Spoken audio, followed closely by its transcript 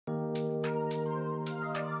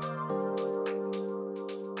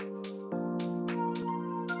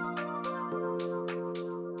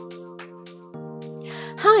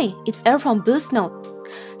Hi, it's Elle from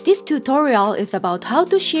BoostNote. This tutorial is about how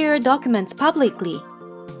to share documents publicly.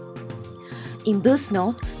 In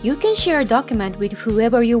BoostNote, you can share a document with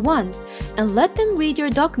whoever you want and let them read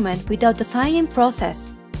your document without the sign-in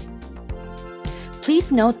process.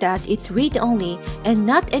 Please note that it's read-only and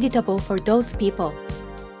not editable for those people.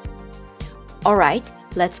 Alright,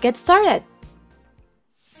 let's get started.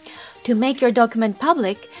 To make your document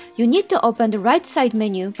public, you need to open the right side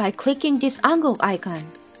menu by clicking this angle icon.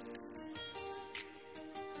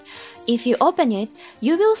 If you open it,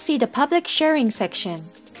 you will see the public sharing section.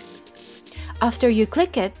 After you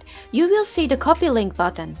click it, you will see the copy link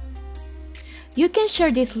button. You can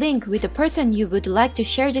share this link with the person you would like to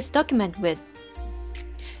share this document with.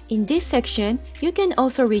 In this section, you can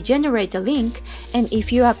also regenerate the link, and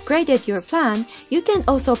if you upgraded your plan, you can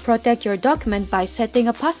also protect your document by setting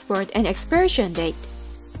a password and expiration date.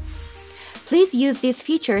 Please use these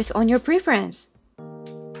features on your preference.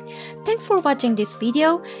 Thanks for watching this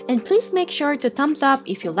video, and please make sure to thumbs up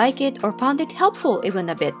if you like it or found it helpful even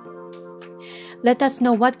a bit. Let us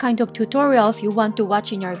know what kind of tutorials you want to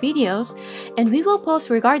watch in our videos, and we will post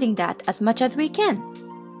regarding that as much as we can.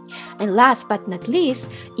 And last but not least,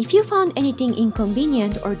 if you found anything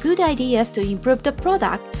inconvenient or good ideas to improve the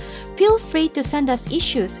product, feel free to send us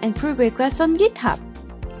issues and pull requests on GitHub.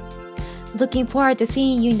 Looking forward to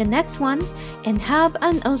seeing you in the next one, and have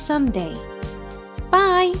an awesome day.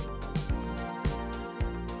 Bye!